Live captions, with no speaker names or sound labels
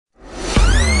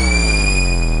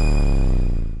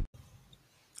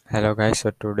Hello guys,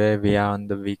 so today we are on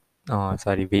the week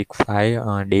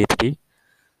 5, day 3.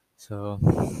 So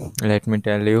let me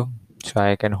tell you, so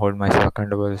I can hold myself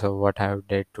accountable. So what I have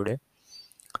did today.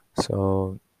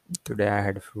 So today I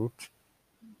had fruits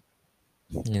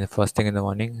in the first thing in the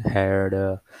morning.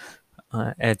 Had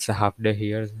It's a half day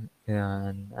here,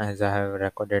 and as I have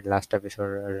recorded last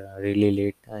episode really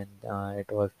late, and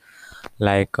it was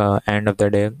like end of the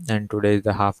day, and today is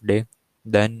the half day.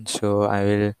 Then so I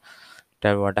will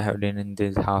tell what I have done in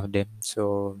this half day.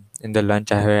 So in the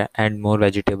lunch, I have add more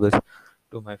vegetables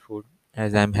to my food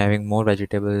as I'm having more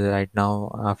vegetables right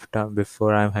now. After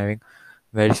before I'm having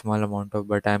very small amount of,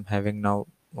 but I'm having now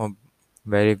a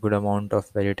very good amount of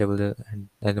vegetables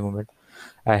at the moment.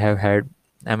 I have had.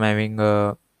 I'm having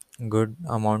a good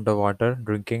amount of water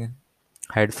drinking.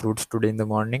 Had fruits today in the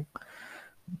morning.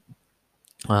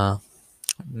 Uh,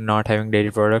 Not having dairy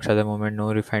products at the moment.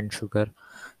 No refined sugar,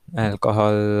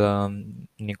 alcohol,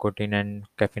 nicotine, and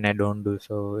caffeine. I don't do,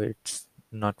 so it's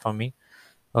not for me.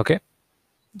 Okay,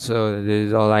 so this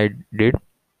is all I did.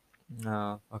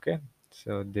 Okay,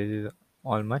 so this is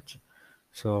all much.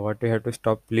 So what we have to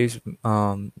stop, please,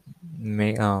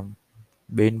 may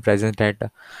being present that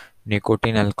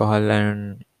nicotine, alcohol,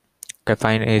 and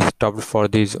caffeine is stopped for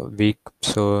this week.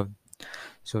 So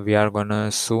we are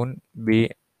gonna soon be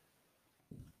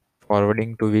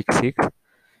forwarding to week 6.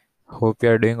 Hope you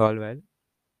are doing all well.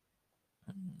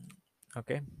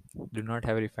 Okay, do not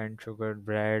have refined sugar,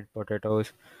 bread,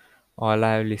 potatoes. All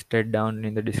I have listed down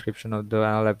in the description of the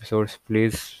all episodes.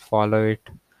 Please follow it.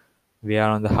 We are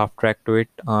on the half track to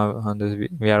it. On this,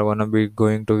 we are gonna be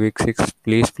going to week 6.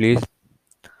 Please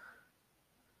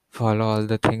follow all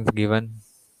the things given,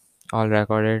 all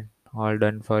recorded, all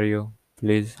done for you.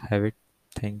 Please have it.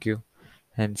 Thank you,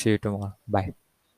 and see you tomorrow. Bye.